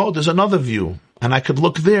window. Oh, there's another view. And I could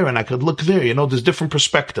look there and I could look there. There's different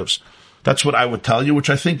perspectives. That's what I would tell you, which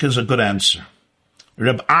I think is a good answer.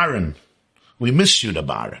 Reb Aaron, we miss you, Reb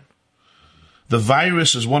Aaron. The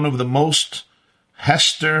virus is one of the most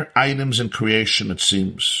Hester items in creation, it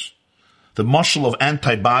seems. The muscle of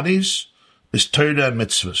antibodies is Torah and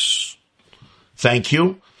mitzvahs. Thank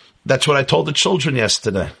you. That's what I told the children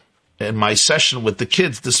yesterday. In my session with the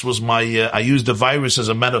kids, this was I used the virus as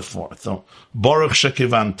a metaphor. So, Baruch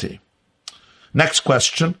Shekivanti. Next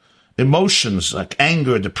question. Emotions like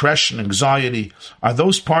anger, depression, anxiety, are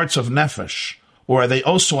those parts of nefesh, or are they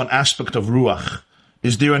also an aspect of ruach?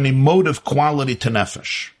 Is there an emotive quality to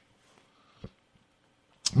nefesh?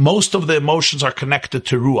 Most of the emotions are connected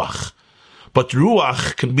to ruach, but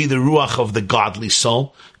ruach can be the ruach of the godly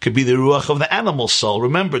soul, could be the ruach of the animal soul.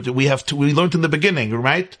 Remember that we learned in the beginning,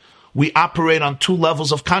 right? We operate on two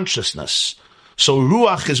levels of consciousness. So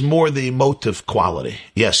ruach is more the emotive quality.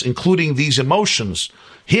 Yes, including these emotions.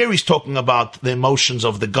 Here he's talking about the emotions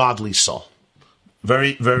of the godly soul.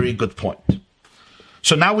 Very, very good point.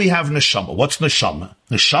 So now we have neshama. What's neshama?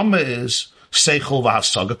 Neshama is seichel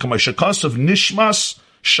v'hasaga, k'mashakos of nishmas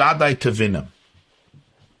shadai tevinim.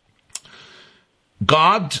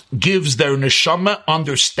 God gives their neshama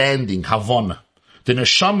understanding, havana. The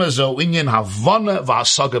neshama is a inyan havana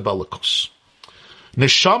v'hasaga belikus.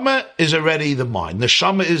 Neshama is already the mind.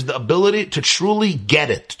 Neshama is the ability to truly get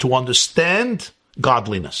it, to understand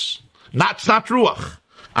godliness. It's not ruach.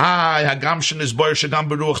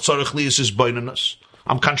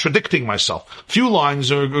 I'm contradicting myself. A few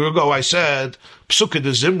lines ago I said, Psuke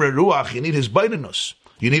de Zimre ruach, you need his beinenus.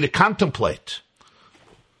 You need to contemplate.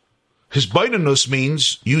 His beinenus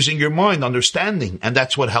means using your mind, understanding, and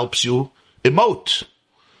that's what helps you emote.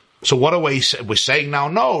 So what are we saying? We're saying now,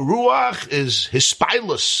 no, ruach is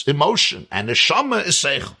hispilus, emotion, and neshama is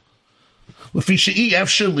seichel. We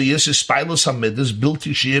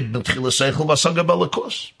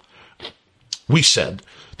said,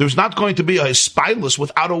 there's not going to be a hispilus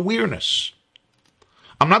without awareness.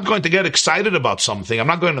 I'm not going to get excited about something. I'm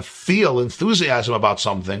not going to feel enthusiasm about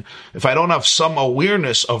something if I don't have some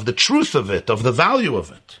awareness of the truth of it, of the value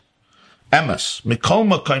of it. Emes, mikol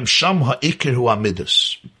makayim sham ha'ikir hu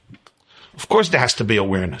amidus. Of course there has to be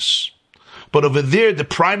awareness. But over there, the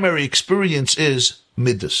primary experience is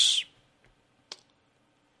midas.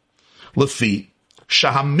 Lefi,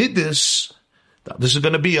 shahamidis, this is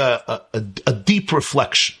going to be a deep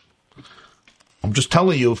reflection. I'm just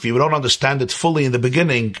telling you, if you don't understand it fully in the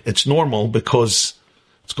beginning, it's normal because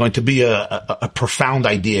it's going to be a profound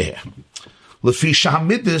idea here. Lefi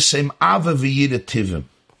shahamidis im ava v'yidativim.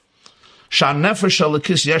 Sha'nefesh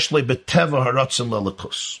alakis yeshle beteva haratzim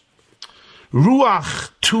lelakus.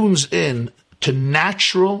 Ruach tunes in to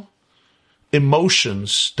natural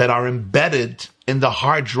emotions that are embedded in the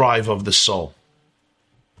hard drive of the soul.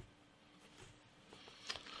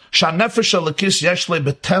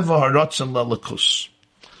 The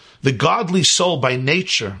godly soul by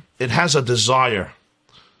nature, it has a desire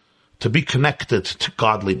to be connected to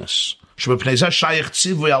godliness. That's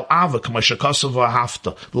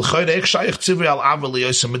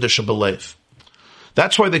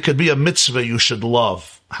why there could be a mitzvah you should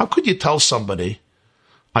love. How could you tell somebody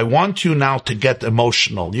I want you now to get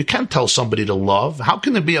emotional. You can't tell somebody to love. How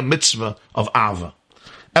can there be a mitzvah of ava?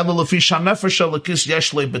 The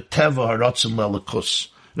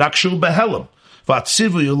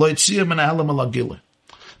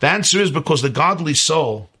answer is because the godly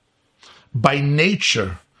soul, by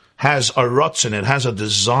nature, has a rotzen, it has a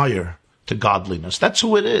desire to godliness. That's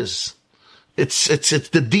who it is. It's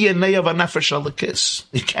the DNA of a nefesh alakis.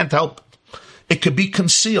 You can't help it. It could be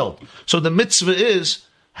concealed. So the mitzvah is,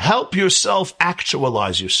 help yourself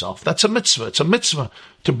actualize yourself. That's a mitzvah. It's a mitzvah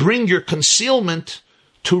to bring your concealment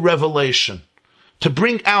to revelation, to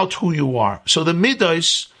bring out who you are. So the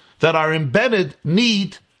midos that are embedded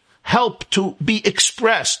need help to be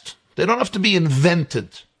expressed. They don't have to be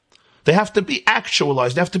invented. They have to be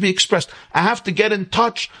actualized. They have to be expressed. I have to get in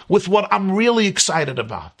touch with what I'm really excited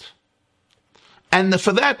about. And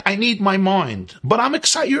for that, I need my mind. But I'm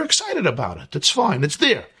excited. You're excited about it. It's fine. It's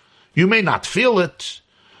there. You may not feel it,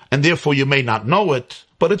 and therefore you may not know it,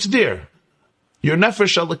 but it's there. Your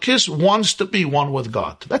nefesh alakis wants to be one with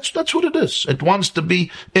God. That's what it is. It wants to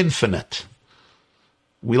be infinite.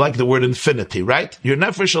 We like the word infinity, right? Your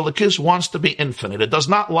nefesh alakis wants to be infinite. It does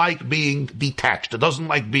not like being detached. It doesn't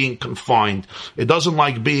like being confined. It doesn't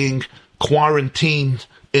like being quarantined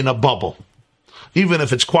in a bubble. Even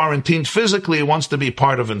if it's quarantined physically, it wants to be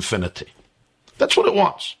part of infinity. That's what it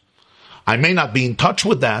wants. I may not be in touch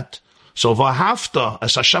with that. So v'ahavta,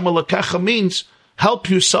 as Hashem Elokecha means, help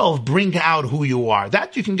yourself bring out who you are.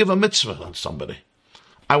 That you can give a mitzvah on somebody.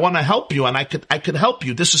 I want to help you, and I could help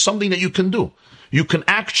you. This is something that you can do. You can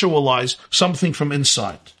actualize something from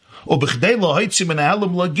inside. And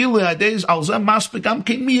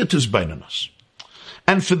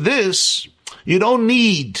for this, you don't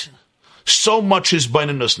need so much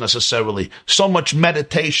hisbaininus necessarily, so much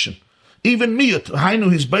meditation. Even miyut,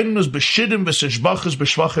 hainu hisbaininus b'shidim v'sishbachas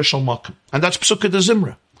b'shvachas shel makom. And that's Psukkah de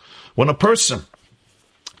Zimra. When a person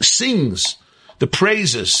sings the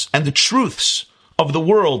praises and the truths of the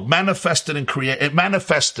world manifested,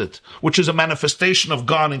 which is a manifestation of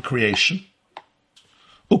God in creation,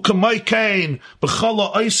 or the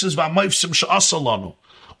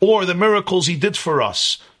miracles he did for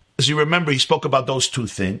us. As you remember, he spoke about those two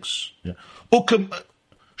things. Yeah.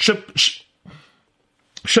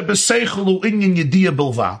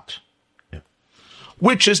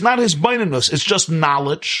 Which is not his baininus, it's just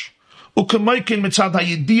knowledge. And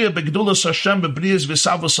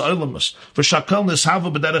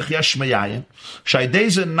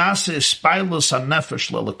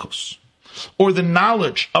or the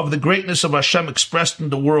knowledge of the greatness of Hashem expressed in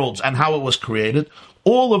the worlds and how it was created,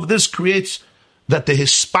 all of this creates that the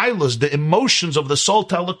hispailas, the emotions of the soul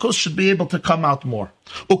telekus, should be able to come out more.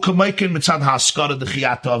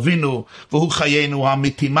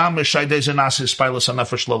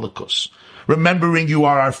 Remembering you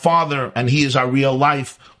are our Father and He is our real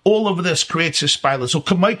life, all of this creates hispailas.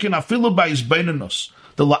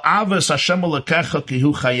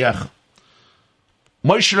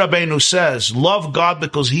 Moshe Rabbeinu says, love God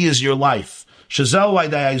because He is your life.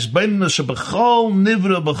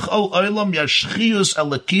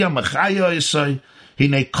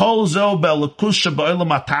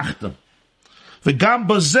 וגם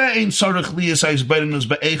בזה אין צורך ליאס ההסברינוס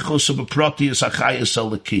באיכוס ובפרוטיוס החייס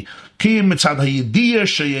הלקי. כי מצד הידיע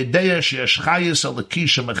שידע שיש חייס הלקי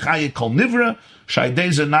שמחיה כל נברא,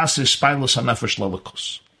 שהידי זה נעשה ספיילוס הנפש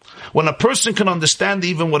ללקוס. When a person can understand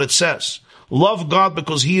even what it says, love God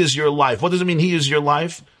because He is your life. What does it mean He is your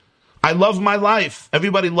life? I love my life.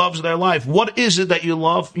 Everybody loves their life. What is it that you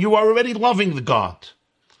love? You are already loving the God.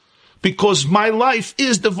 Because my life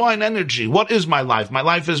is divine energy. What is my life? My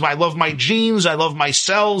life is I love my genes, I love my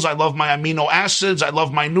cells, I love my amino acids, I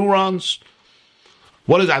love my neurons.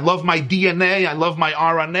 What is it? I love my DNA, I love my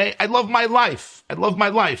RNA, I love my life. I love my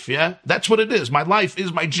life, yeah? That's what it is. My life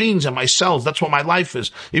is my genes and my cells. That's what my life is.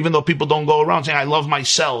 Even though people don't go around saying, I love my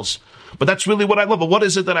cells. But that's really what I love. But what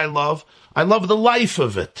is it that I love? I love the life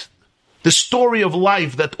of it. The story of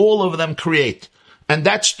life that all of them create. And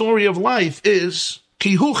that story of life is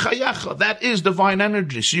Kihu Chayacha. That is divine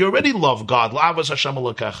energy. So you already love God. L'avas Hashem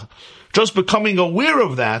Elokecha. Just becoming aware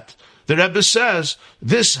of that, the Rebbe says,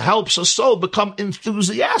 this helps a soul become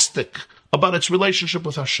enthusiastic about its relationship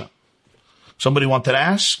with Hashem. Somebody wanted to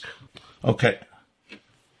ask? Okay.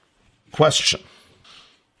 Question.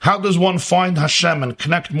 How does one find Hashem and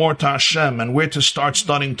connect more to Hashem, and where to start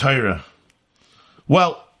studying Torah?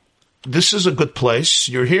 Well, this is a good place.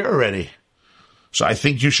 You're here already. So I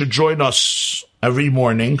think you should join us every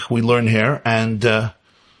morning. We learn here and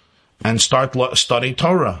start studying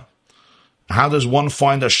Torah. How does one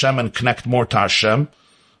find Hashem and connect more to Hashem?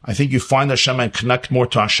 I think you find Hashem and connect more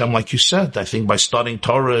to Hashem, like you said. I think by studying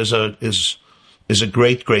Torah is a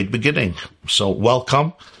great, great beginning. So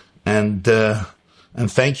welcome, and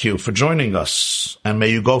thank you for joining us. And may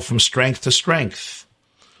you go from strength to strength.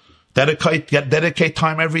 Dedicate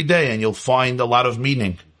time every day, and you'll find a lot of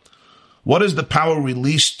meaning. What is the power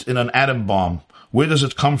released in an atom bomb? Where does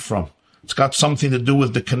it come from? It's got something to do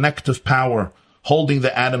with the connective power holding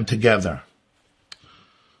the atom together.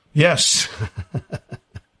 Yes,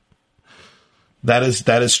 that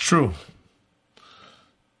is true.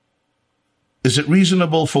 Is it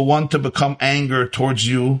reasonable for one to become anger towards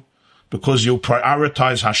you because you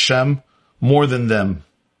prioritize Hashem more than them?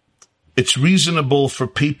 It's reasonable for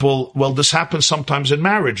people, well, this happens sometimes in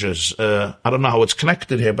marriages. I don't know how it's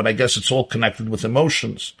connected here, but I guess it's all connected with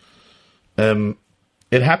emotions. It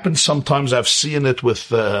happens sometimes, I've seen it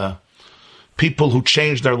with people who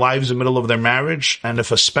change their lives in the middle of their marriage, and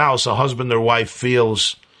if a spouse, a husband or wife,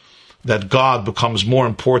 feels that God becomes more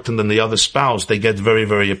important than the other spouse, they get very,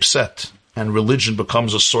 very upset, and religion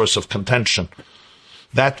becomes a source of contention.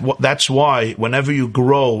 That's why whenever you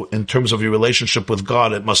grow in terms of your relationship with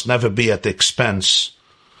God, it must never be at the expense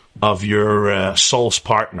of your soul's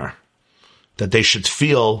partner. That they should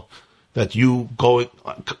feel that you go.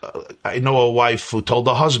 I know a wife who told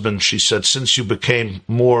the husband, she said, since you became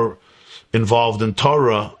more involved in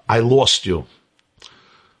Torah, I lost you.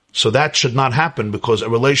 So that should not happen, because a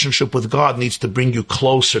relationship with God needs to bring you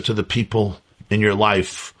closer to the people in your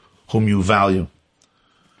life whom you value.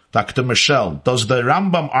 Dr. Michelle, does the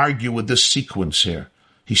Rambam argue with this sequence here?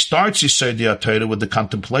 He starts Yesod HaTorah with the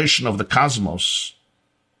contemplation of the cosmos,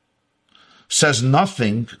 says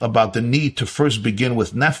nothing about the need to first begin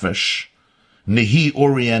with nefesh,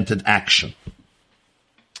 nihi-oriented action.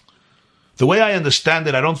 The way I understand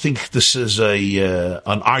it, I don't think this is an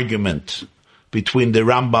argument between the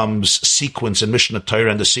Rambam's sequence in Mishnah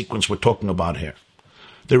Torah and the sequence we're talking about here.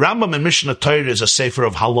 The Rambam in Mishnah Torah is a sefer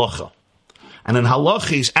of halacha. And in halacha,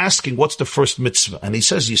 he's asking, what's the first mitzvah? And he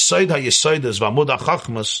says, Yesod ha-Yesodas v'amud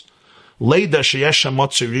ha-Chachmas leida sheyesh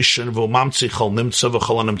ha-motzi rishon v'umamtzi chol nimtza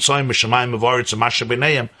v'chol ha-nimtzoyim v'shamayim v'varetz v'masha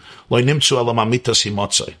b'neiim loy nimtzu elam amitas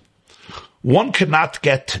hi-motzei. One cannot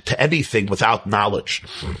get to anything without knowledge,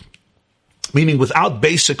 meaning without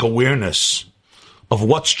basic awareness of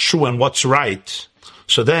what's true and what's right.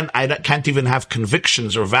 So then I can't even have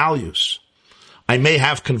convictions or values. I may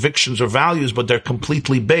have convictions or values, but they're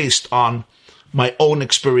completely based on my own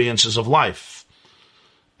experiences of life.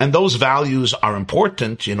 And those values are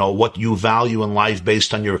important, what you value in life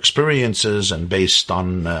based on your experiences and based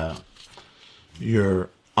on your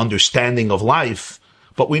understanding of life.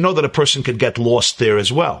 But we know that a person could get lost there as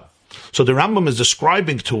well. So the Rambam is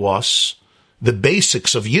describing to us the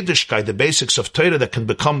basics of Yiddishkeit, the basics of Torah that can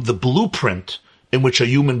become the blueprint in which a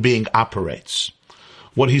human being operates.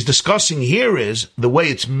 What he's discussing here is the way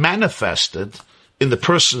it's manifested in the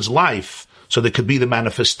person's life. So there could be the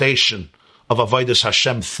manifestation of Avodas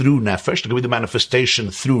Hashem through nefesh, there could be the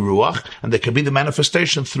manifestation through ruach, and there could be the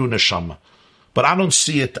manifestation through neshama. But I don't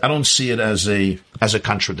see it as a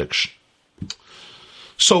contradiction.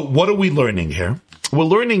 So what are we learning here? We're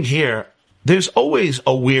learning here there's always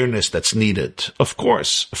awareness that's needed. Of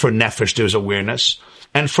course, for nefesh there's awareness,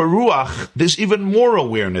 and for ruach there's even more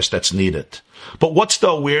awareness that's needed. But what's the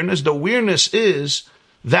awareness? The awareness is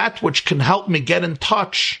that which can help me get in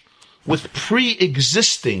touch with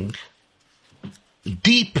pre-existing,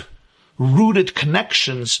 deep-rooted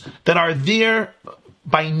connections that are there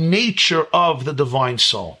by nature of the divine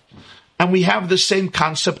soul. And we have the same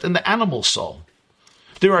concept in the animal soul.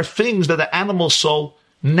 There are things that the animal soul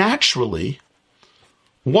naturally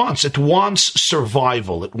wants. It wants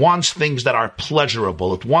survival. It wants things that are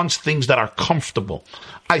pleasurable. It wants things that are comfortable.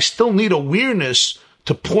 I still need awareness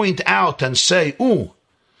to point out and say, ooh,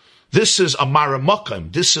 this is a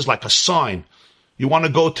maramokim. This is like a sign. You want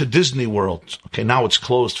to go to Disney World. Okay, now it's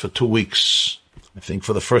closed for 2 weeks. I think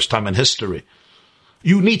for the first time in history.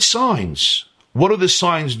 You need signs. What do the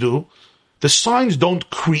signs do? The signs don't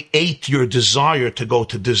create your desire to go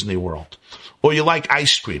to Disney World. Or you like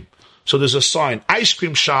ice cream. So there's a sign, ice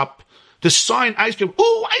cream shop. The sign, ice cream.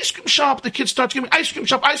 Ooh, ice cream shop. The kids start giving ice cream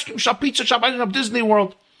shop, pizza shop, Disney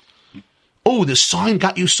World. Oh, the sign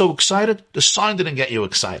got you so excited? The sign didn't get you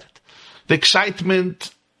excited. The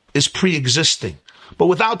excitement is pre-existing. But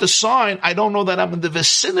without the sign, I don't know that I'm in the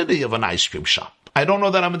vicinity of an ice cream shop. I don't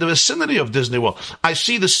know that I'm in the vicinity of Disney World. I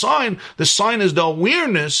see the sign. The sign is the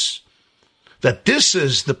awareness that this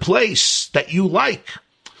is the place that you like.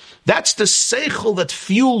 That's the seichel that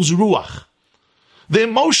fuels ruach. The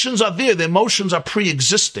emotions are there. The emotions are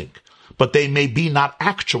pre-existing. but they may be not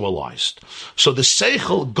actualized. So the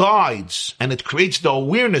seichel guides, and it creates the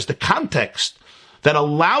awareness, the context, that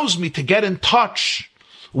allows me to get in touch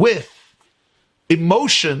with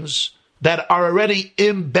emotions that are already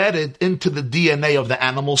embedded into the DNA of the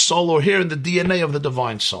animal soul, or here in the DNA of the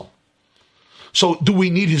divine soul. So do we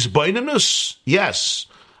need his beingness? Yes.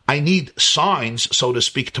 I need signs, so to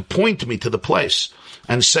speak, to point me to the place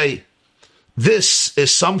and say, this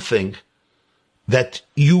is something that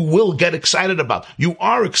you will get excited about. You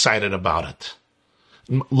are excited about it.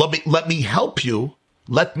 Let me help you.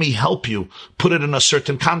 Let me help you put it in a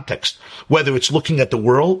certain context. Whether it's looking at the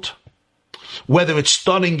world, whether it's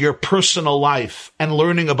studying your personal life and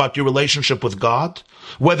learning about your relationship with God,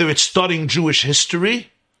 whether it's studying Jewish history,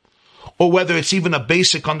 or whether it's even a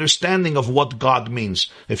basic understanding of what God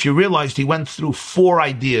means. If you realized he went through 4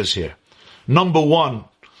 ideas here. Number 1,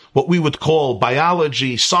 what we would call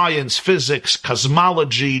biology, science, physics,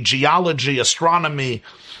 cosmology, geology, astronomy,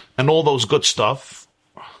 and all those good stuff.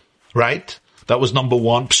 Right? That was number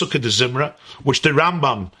 1, Psukkah de Zimra, which the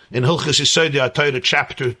Rambam in Hilchos Yesodei HaTorah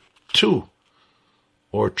chapter 2,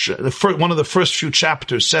 or one of the first few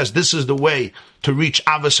chapters, says this is the way to reach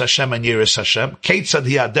Avos Hashem and Yiras Hashem. Keitzad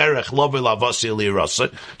hi haderech lovei lavasi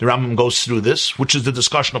liraseh. The Rambam goes through this, which is the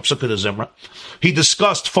discussion of Psukkah de Zimra. He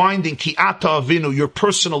discussed finding ki ata avinu, your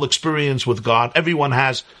personal experience with God. Everyone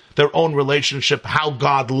has their own relationship, how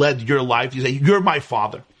God led your life. You say, you're my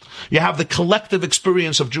father. You have the collective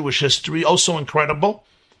experience of Jewish history, also incredible.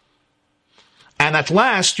 And at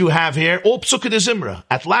last you have here, all Psukkah de Zimra,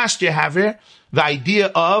 at last you have here the idea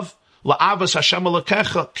of la'avas Hashem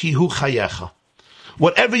Elokecha ki hu chayecha.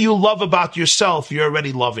 Whatever you love about yourself, you're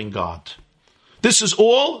already loving God. This is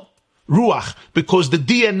all ruach, because the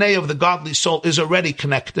DNA of the godly soul is already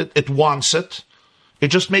connected. It wants it. It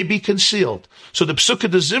just may be concealed. So the Psukkah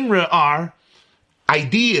de Zimra are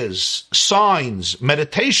ideas, signs,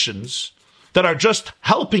 meditations that are just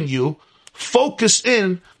helping you focus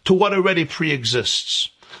in to what already pre-exists.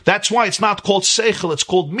 That's why it's not called seichel, it's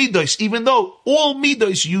called midos, even though all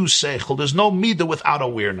midos use seichel. There's no midah without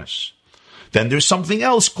awareness. Then there's something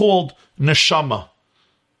else called neshama.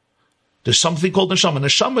 There's something called neshama.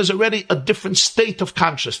 Neshama is already a different state of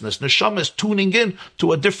consciousness. Neshama is tuning in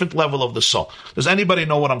to a different level of the soul. Does anybody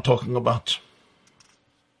know what I'm talking about?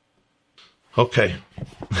 Okay.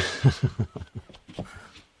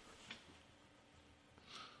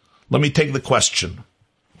 Let me take the question.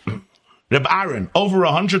 Reb Aaron, over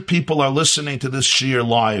 100 people are listening to this shiur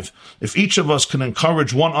live. If each of us can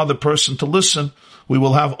encourage one other person to listen, we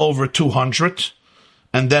will have over 200,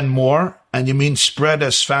 and then more. And you mean spread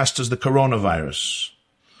as fast as the coronavirus?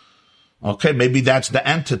 Okay, maybe that's the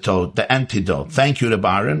antidote. Thank you, Reb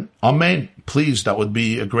Aaron. Amen. Please, that would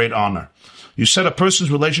be a great honor. You said a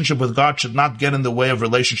person's relationship with God should not get in the way of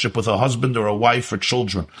relationship with a husband or a wife or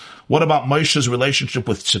children. What about Moshe's relationship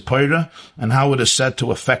with Tzipporah and how it is said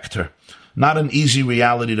to affect her? Not an easy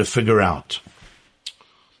reality to figure out.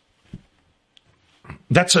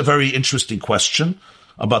 That's a very interesting question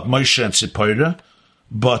about Moshe and Tzipporah,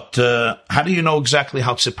 but how do you know exactly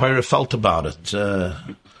how Tzipporah felt about it?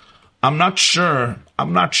 I'm not sure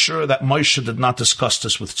that Moshe did not discuss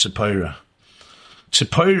this with Tzipporah.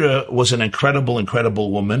 Tzipporah was an incredible,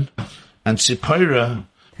 incredible woman, and Tzipporah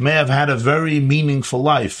may have had a very meaningful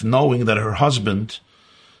life, knowing that her husband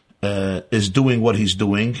is doing what he's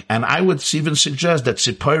doing. And I would even suggest that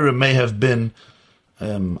Tzipporah may have been,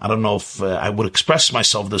 I don't know if I would express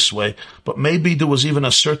myself this way, but maybe there was even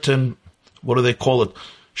a certain, what do they call it?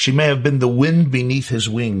 She may have been the wind beneath his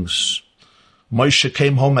wings. Moshe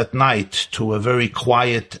came home at night to a very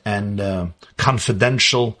quiet and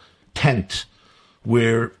confidential tent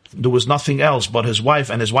where there was nothing else but his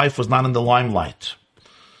wife, and his wife was not in the limelight.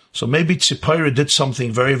 So maybe Tzipporah did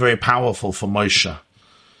something very, very powerful for Moshe.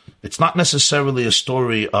 It's not necessarily a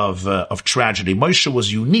story of tragedy. Moshe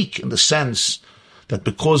was unique in the sense that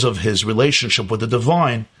because of his relationship with the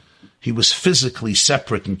divine, he was physically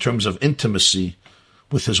separate in terms of intimacy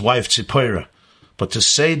with his wife Tzipporah. But to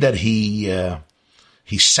say that he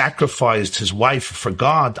sacrificed his wife for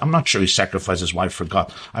God, I'm not sure he sacrificed his wife for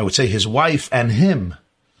God. I would say his wife and him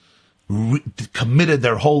committed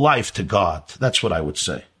their whole life to God. That's what I would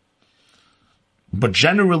say. But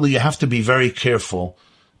generally, you have to be very careful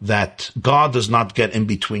that God does not get in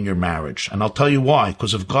between your marriage. And I'll tell you why.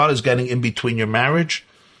 Because if God is getting in between your marriage,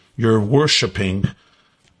 you're worshiping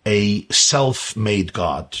a self-made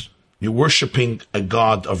God. You're worshiping a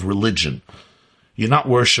God of religion. You're not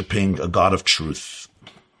worshiping a God of truth.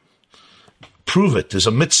 Prove it. There's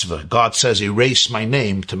a mitzvah. God says, erase my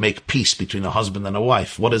name to make peace between a husband and a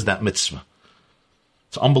wife. What is that mitzvah?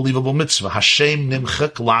 It's an unbelievable mitzvah. Hashem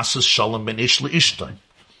nimchak lasas shalom ben ish le'ishtay.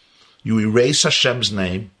 You erase Hashem's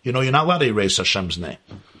name. You know, you're not allowed to erase Hashem's name.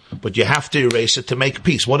 But you have to erase it to make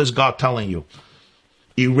peace. What is God telling you?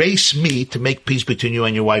 Erase me to make peace between you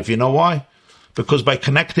and your wife. You know why? Because by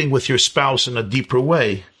connecting with your spouse in a deeper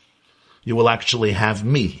way, you will actually have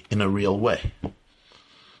me in a real way.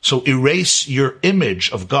 So erase your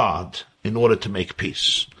image of God in order to make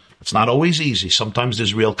peace. It's not always easy. Sometimes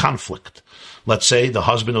there's real conflict. Let's say the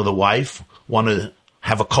husband or the wife want to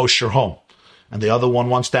have a kosher home, and the other one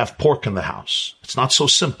wants to have pork in the house. It's not so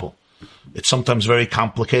simple. It's sometimes very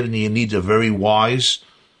complicated, and you need a very wise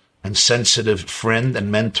and sensitive friend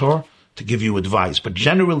and mentor to give you advice. But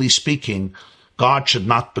generally speaking, God should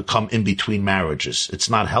not become in between marriages.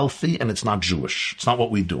 It's not healthy and it's not Jewish. It's not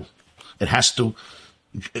what we do.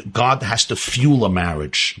 God has to fuel a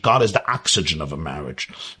marriage. God is the oxygen of a marriage.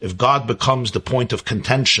 If God becomes the point of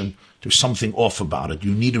contention, there's something off about it.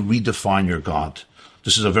 You need to redefine your God.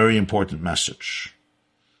 This is a very important message.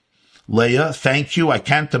 Leah, thank you. I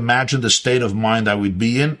can't imagine the state of mind I would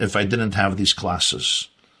be in if I didn't have these classes.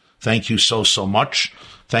 Thank you so much.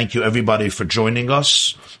 Thank you everybody for joining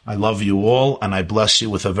us. I love you all, and I bless you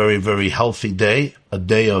with a very, very healthy day, a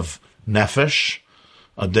day of nefesh,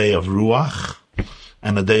 a day of ruach,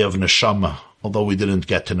 and a day of neshama, although we didn't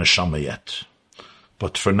get to neshama yet.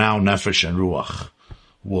 But for now, nefesh and ruach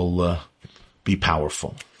will be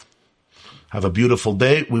powerful. Have a beautiful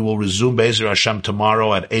day. We will resume Be'ezer Hashem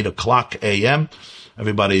tomorrow at 8 o'clock a.m.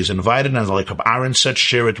 Everybody is invited, and like Aaron said,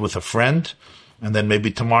 share it with a friend, and then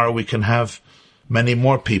maybe tomorrow we can have many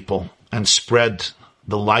more people and spread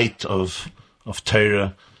the light of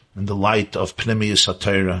Torah and the light of Pnimiyus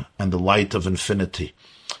HaTorah and the light of infinity.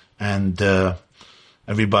 And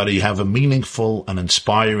everybody have a meaningful and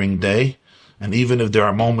inspiring day. And even if there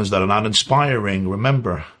are moments that are not inspiring,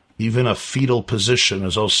 remember, even a fetal position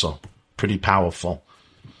is also pretty powerful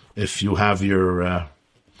if you have your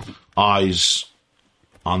eyes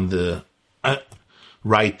on the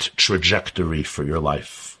right trajectory for your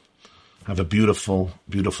life. Have a beautiful,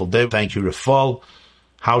 beautiful day. Thank you, Rafal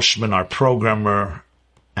Hausman, our programmer,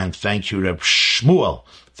 and thank you, Reb Shmuel.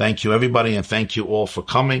 Thank you, everybody, and thank you all for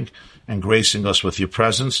coming and gracing us with your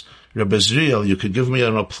presence. Reb Ezriel, you could give me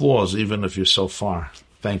an applause even if you're so far.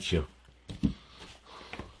 Thank you.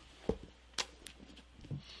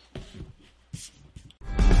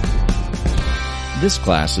 This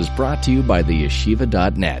class is brought to you by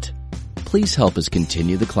theyeshiva.net. Please help us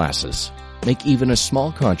continue the classes. Make even a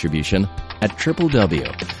small contribution at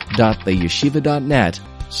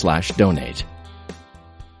www.theyeshiva.net/donate.